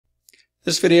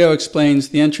This video explains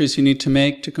the entries you need to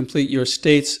make to complete your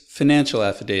state's financial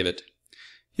affidavit.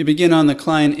 You begin on the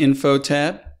Client Info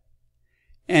tab,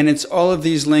 and it's all of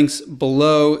these links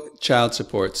below child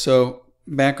support. So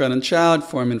background and child,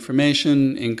 form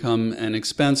information, income and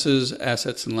expenses,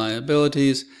 assets and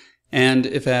liabilities, and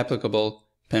if applicable,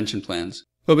 pension plans.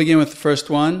 We'll begin with the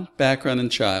first one, background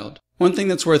and child. One thing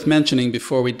that's worth mentioning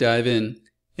before we dive in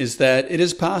is that it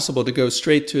is possible to go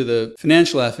straight to the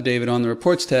financial affidavit on the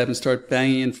reports tab and start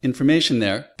banging information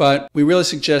there. But we really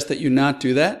suggest that you not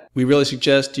do that. We really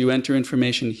suggest you enter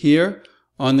information here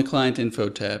on the Client Info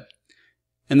tab.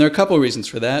 And there are a couple of reasons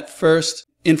for that. First,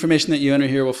 information that you enter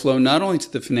here will flow not only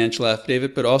to the financial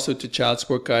affidavit, but also to child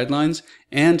support guidelines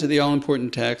and to the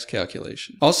all-important tax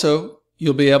calculation. Also,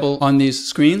 you'll be able, on these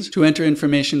screens, to enter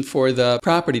information for the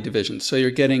property division. So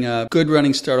you're getting a good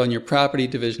running start on your property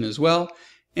division as well.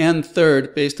 And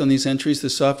third, based on these entries, the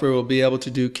software will be able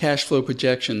to do cash flow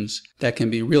projections that can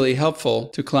be really helpful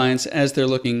to clients as they're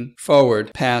looking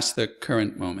forward past the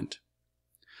current moment.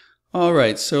 All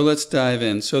right, so let's dive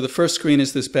in. So the first screen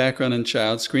is this background and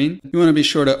child screen. You want to be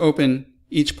sure to open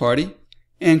each party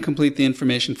and complete the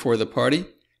information for the party,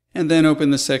 and then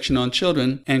open the section on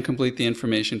children and complete the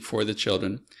information for the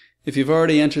children. If you've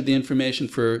already entered the information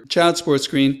for child support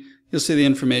screen, you'll see the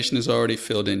information is already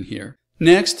filled in here.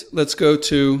 Next, let's go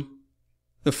to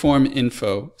the Form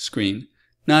Info screen.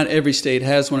 Not every state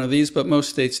has one of these, but most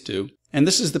states do. And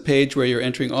this is the page where you're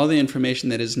entering all the information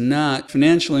that is not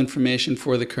financial information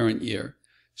for the current year.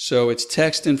 So it's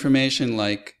text information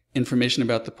like information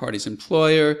about the party's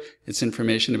employer, it's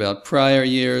information about prior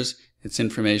years, it's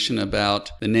information about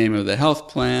the name of the health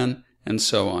plan, and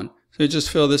so on. So you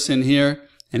just fill this in here,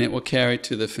 and it will carry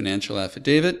to the financial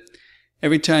affidavit.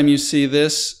 Every time you see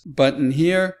this button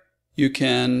here, you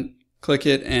can click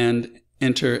it and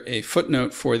enter a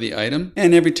footnote for the item.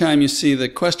 And every time you see the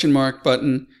question mark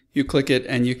button, you click it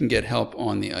and you can get help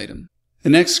on the item. The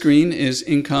next screen is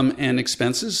income and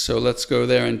expenses, so let's go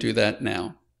there and do that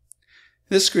now.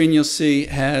 This screen you'll see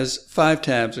has 5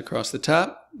 tabs across the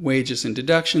top: wages and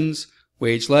deductions,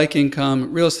 wage-like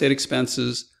income, real estate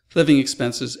expenses, living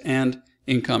expenses, and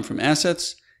income from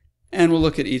assets. And we'll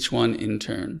look at each one in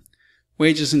turn.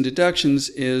 Wages and deductions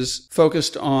is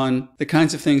focused on the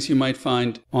kinds of things you might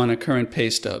find on a current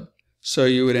pay stub. So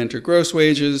you would enter gross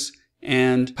wages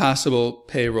and possible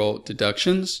payroll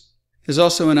deductions. There's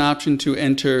also an option to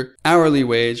enter hourly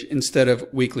wage instead of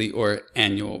weekly or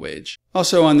annual wage.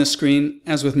 Also on this screen,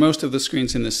 as with most of the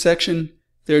screens in this section,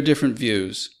 there are different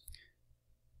views.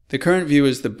 The current view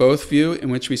is the both view,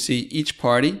 in which we see each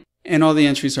party, and all the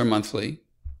entries are monthly.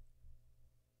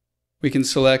 We can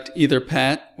select either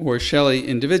Pat or Shelley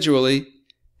individually,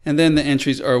 and then the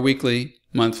entries are weekly,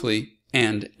 monthly,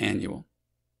 and annual.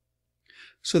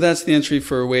 So that's the entry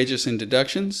for wages and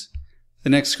deductions. The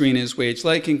next screen is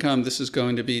wage-like income. This is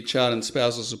going to be child and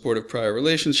spousal support of prior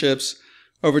relationships,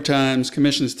 overtimes,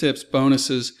 commissions, tips,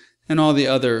 bonuses, and all the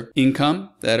other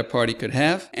income that a party could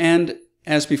have. And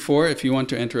as before, if you want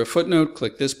to enter a footnote,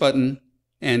 click this button,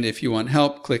 and if you want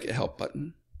help, click a help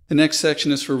button. The next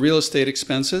section is for real estate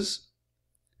expenses.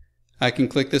 I can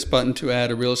click this button to add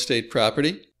a real estate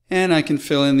property, and I can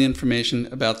fill in the information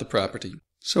about the property.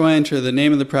 So I enter the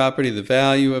name of the property, the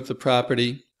value of the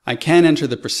property. I can enter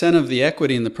the percent of the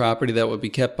equity in the property that will be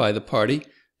kept by the party.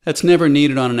 That's never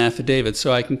needed on an affidavit,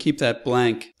 so I can keep that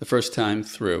blank the first time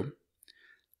through.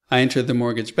 I enter the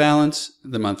mortgage balance,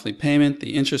 the monthly payment,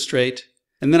 the interest rate,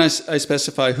 and then I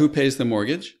specify who pays the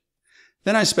mortgage.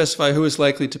 Then I specify who is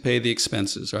likely to pay the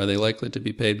expenses. Are they likely to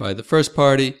be paid by the first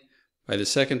party, by the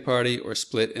second party, or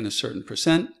split in a certain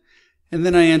percent? And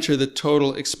then I enter the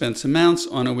total expense amounts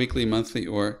on a weekly, monthly,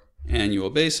 or annual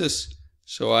basis.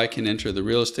 So I can enter the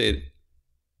real estate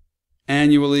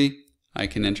annually, I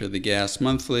can enter the gas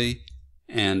monthly,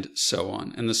 and so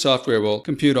on. And the software will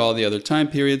compute all the other time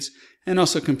periods and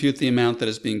also compute the amount that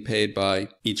is being paid by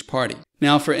each party.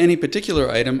 Now for any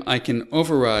particular item, I can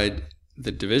override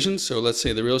the division. So let's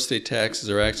say the real estate taxes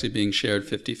are actually being shared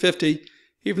 50-50,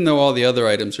 even though all the other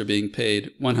items are being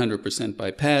paid 100%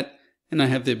 by Pat, and I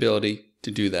have the ability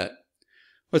to do that.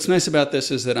 What's nice about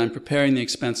this is that I'm preparing the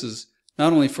expenses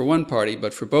not only for one party,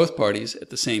 but for both parties at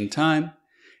the same time,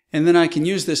 and then I can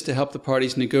use this to help the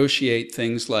parties negotiate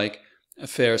things like a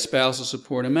fair spousal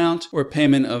support amount or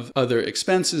payment of other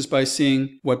expenses by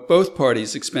seeing what both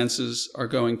parties' expenses are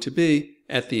going to be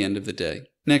at the end of the day.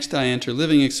 Next, I enter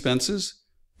living expenses,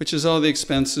 which is all the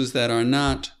expenses that are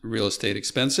not real estate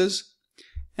expenses.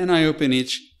 And I open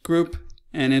each group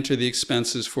and enter the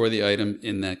expenses for the item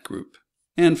in that group.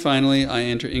 And finally, I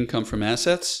enter income from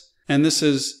assets. And this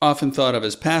is often thought of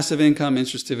as passive income,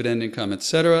 interest, dividend income,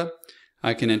 etc.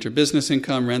 I can enter business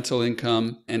income, rental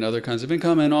income, and other kinds of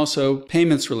income, and also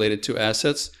payments related to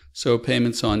assets, so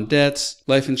payments on debts,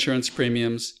 life insurance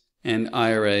premiums, and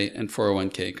IRA and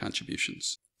 401k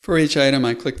contributions. For each item,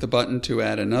 I click the button to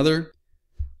add another,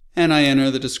 and I enter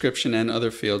the description and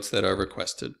other fields that are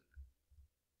requested.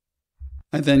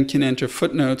 I then can enter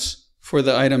footnotes for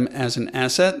the item as an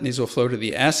asset. These will flow to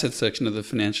the asset section of the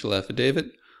financial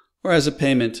affidavit, or as a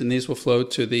payment, and these will flow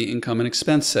to the income and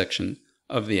expense section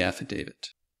of the affidavit.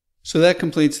 So that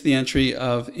completes the entry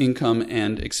of income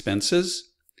and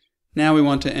expenses. Now we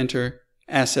want to enter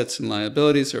assets and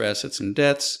liabilities, or assets and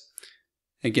debts.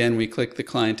 Again, we click the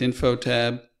Client Info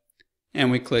tab, and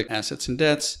we click Assets and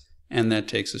Debts, and that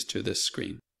takes us to this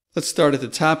screen. Let's start at the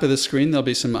top of the screen. There'll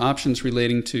be some options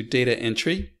relating to data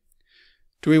entry.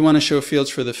 Do we want to show fields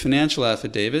for the financial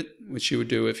affidavit, which you would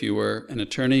do if you were an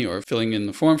attorney or filling in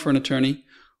the form for an attorney,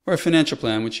 or a financial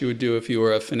plan, which you would do if you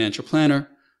were a financial planner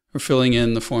or filling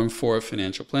in the form for a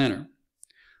financial planner?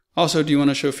 Also, do you want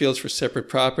to show fields for separate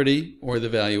property or the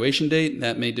valuation date?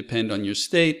 That may depend on your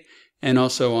state and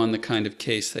also on the kind of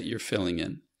case that you're filling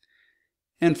in.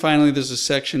 And finally, there's a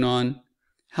section on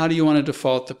how do you want to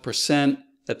default the percent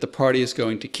that the party is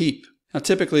going to keep. Now,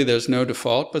 typically there's no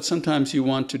default, but sometimes you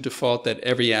want to default that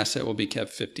every asset will be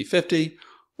kept 50-50,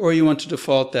 or you want to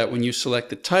default that when you select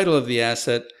the title of the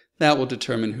asset, that will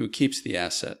determine who keeps the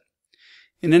asset.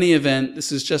 In any event,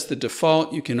 this is just the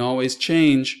default. You can always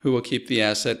change who will keep the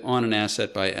asset on an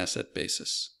asset-by-asset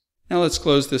basis. Now let's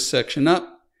close this section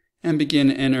up and begin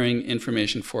entering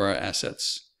information for our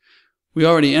assets. We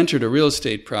already entered a real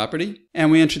estate property,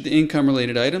 and we entered the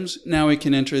income-related items. Now we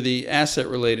can enter the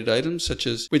asset-related items, such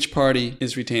as which party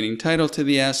is retaining title to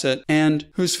the asset and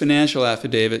whose financial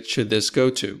affidavit should this go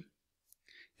to.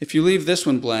 If you leave this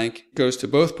one blank, it goes to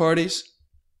both parties.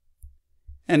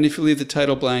 And if you leave the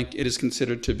title blank, it is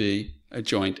considered to be a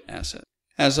joint asset.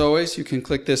 As always, you can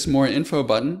click this More Info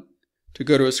button to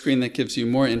go to a screen that gives you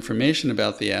more information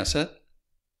about the asset.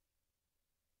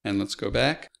 And let's go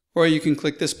back. Or you can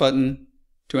click this button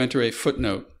to enter a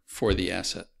footnote for the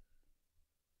asset.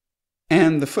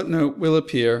 And the footnote will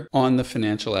appear on the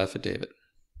financial affidavit.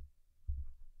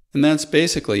 And that's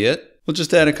basically it. We'll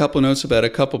just add a couple notes about a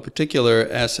couple particular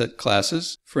asset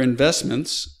classes. For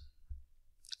investments,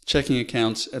 checking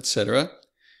accounts, etc.,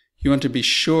 you want to be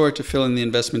sure to fill in the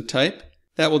investment type.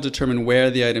 That will determine where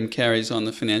the item carries on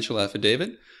the financial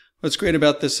affidavit. What's great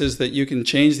about this is that you can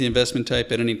change the investment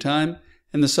type at any time,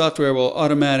 and the software will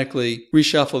automatically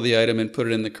reshuffle the item and put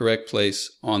it in the correct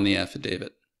place on the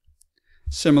affidavit.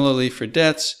 Similarly, for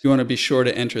debts, you want to be sure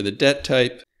to enter the debt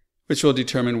type, which will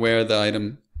determine where the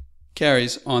item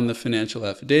carries on the financial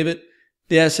affidavit.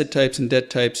 The asset types and debt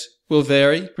types will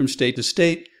vary from state to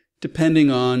state,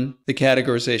 depending on the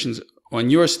categorizations on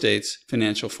your state's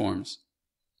financial forms.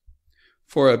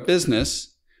 For a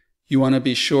business, you want to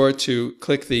be sure to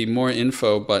click the More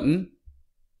Info button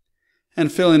and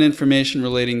fill in information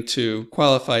relating to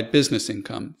qualified business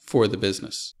income for the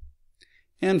business.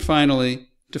 And finally,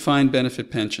 defined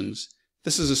benefit pensions.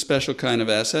 This is a special kind of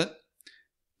asset,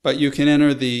 but you can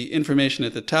enter the information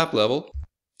at the top level,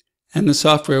 and the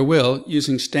software will,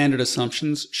 using standard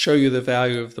assumptions, show you the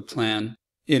value of the plan.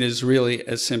 It is really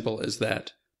as simple as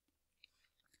that.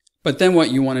 But then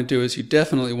what you want to do is you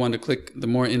definitely want to click the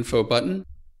More Info button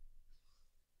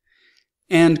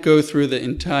and go through the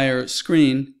entire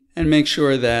screen and make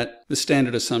sure that the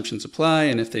standard assumptions apply,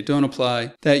 and if they don't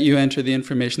apply, that you enter the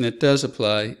information that does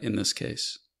apply in this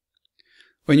case.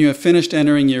 When you have finished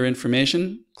entering your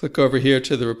information, click over here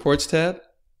to the Reports tab,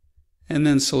 and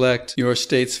then select your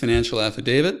state's financial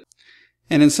affidavit.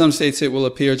 And in some states it will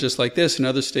appear just like this. In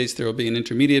other states there will be an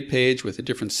intermediate page with the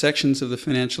different sections of the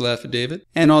financial affidavit,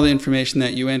 and all the information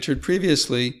that you entered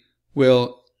previously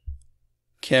will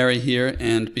carry here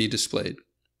and be displayed.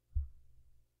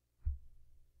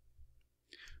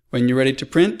 When you're ready to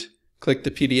print, click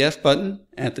the PDF button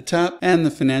at the top, and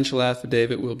the financial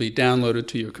affidavit will be downloaded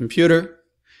to your computer.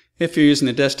 If you're using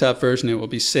the desktop version, it will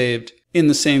be saved in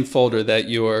the same folder that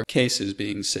your case is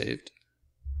being saved.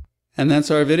 And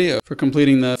that's our video for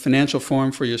completing the financial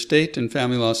form for your state and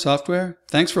family law software.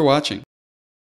 Thanks for watching.